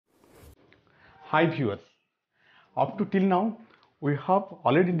Hi viewers, up to till now we have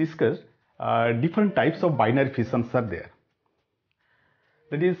already discussed different types of binary fissions are there.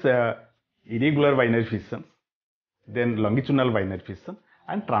 That is irregular binary fissions, then longitudinal binary fission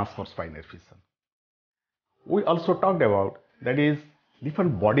and transverse binary fission. We also talked about that is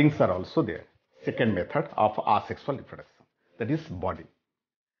different buddings are also there. Second method of asexual reproduction, that is budding.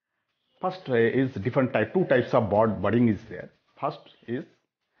 First is two types of budding is there. First is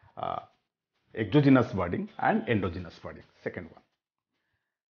exogenous budding and endogenous budding. Second one.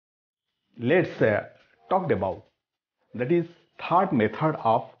 Let's talk about that is third method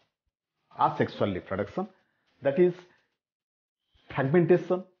of asexual reproduction, that is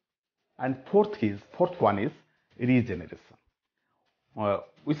fragmentation, and fourth one is regeneration.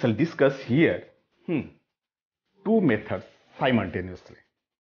 We shall discuss here two methods simultaneously.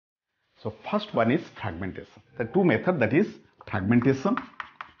 So first one is fragmentation. The two methods, that is fragmentation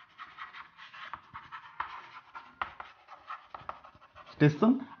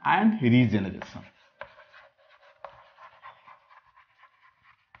and regeneration.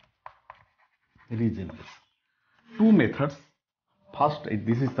 Two methods. First,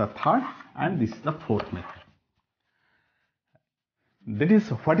 this is the third and this is the fourth method. That is,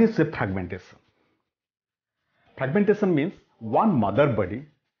 what is a fragmentation? Fragmentation means one mother body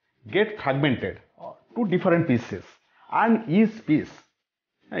get fragmented to different pieces, and each piece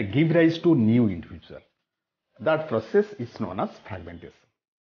give rise to new individual. That process is known as fragmentation.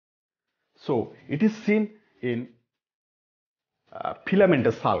 So it is seen in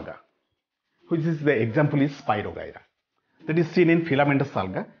filamentous alga, which is the example is spirogyra. That is seen in filamentous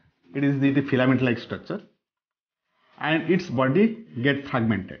alga. It is the filament-like structure, and its body get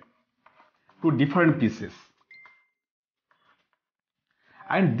fragmented to different pieces.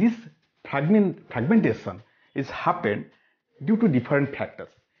 And this fragmentation is happened due to different factors.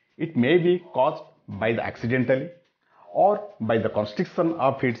 It may be caused by the accidentally or by the constriction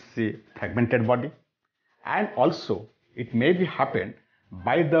of its fragmented body, and also it may be happened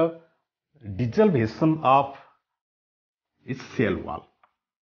by the dissolution of its cell wall.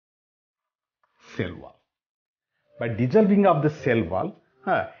 By dissolving of the cell wall,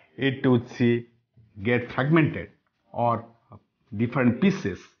 it would get fragmented or different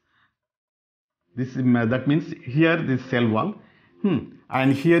pieces. That means here this cell wall,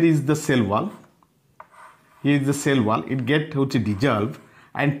 and here is the cell wall. Here is the cell wall. It gets dissolved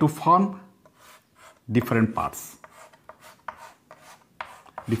and to form different parts,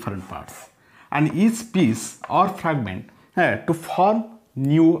 and each piece or fragment to form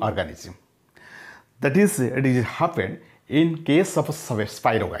new organism. That is, it is happened in case of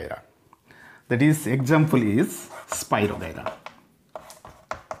spirogyra. That is, example is spirogyra.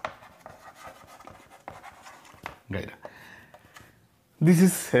 This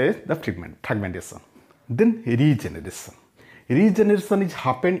is the fragmentation. Then regeneration. Regeneration is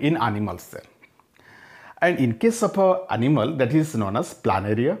happened in animal cell, and in case of an animal, that is known as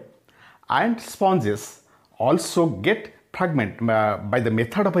planaria, and sponges also get fragment by the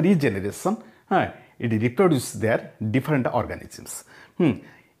method of regeneration. It reproduces their different organisms.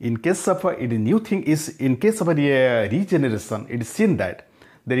 In case of new thing is, in case of regeneration, it is seen that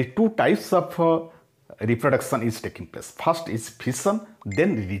there is two types of reproduction is taking place. First is fission,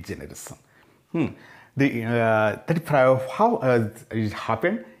 then regeneration. How it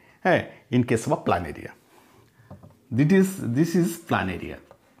happened in case of a planaria. This is planaria.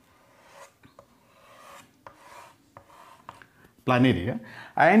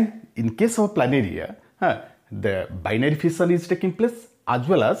 And in case of planaria, the binary fission is taking place, as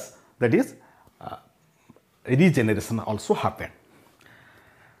well as that is regeneration also happened.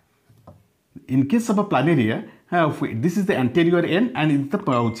 In case of a planaria, this is the anterior end and it is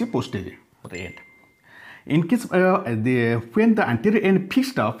the posterior end. In case when the anterior end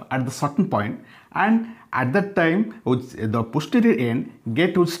fixed up at the certain point, and at that time the posterior end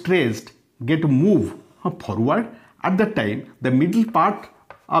get stretched, get move forward. At that time, the middle part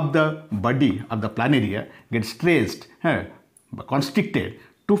of the body of the planaria gets stretched, constricted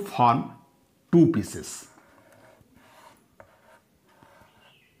to form two pieces.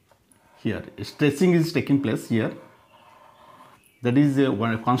 Here, stretching is taking place here. That is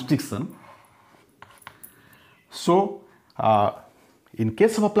one constriction. So, in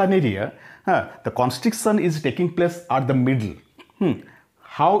case of a planaria, the constriction is taking place at the middle.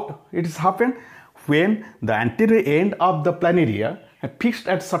 How it is happened? When the anterior end of the planaria fixed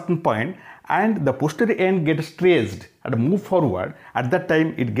at certain point and the posterior end gets stretched and move forward, at that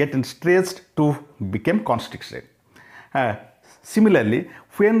time it gets stretched to become constricted. Similarly,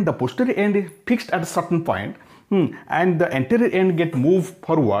 when the posterior end is fixed at a certain point, and the anterior end get moved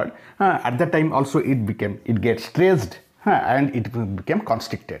forward. At that time also it gets stretched and it will become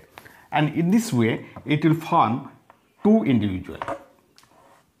constricted, and in this way it will form two individual.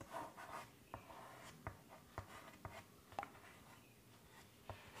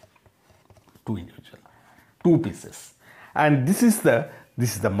 Two pieces, and this is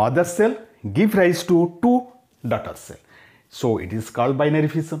the mother cell give rise to two daughter cell. So it is called binary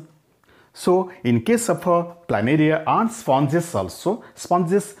fission. So in case of planaria and sponges also,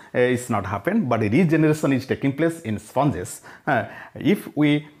 sponges is not happen, but regeneration is taking place in sponges. If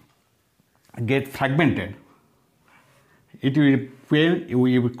we get fragmented, it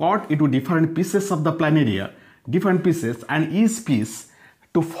will cut into different pieces of the planaria, different pieces, and each piece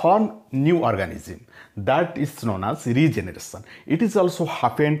to form new organism. That is known as regeneration. It is also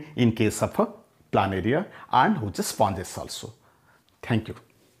happened in case of planaria and which is sponges also. Thank you.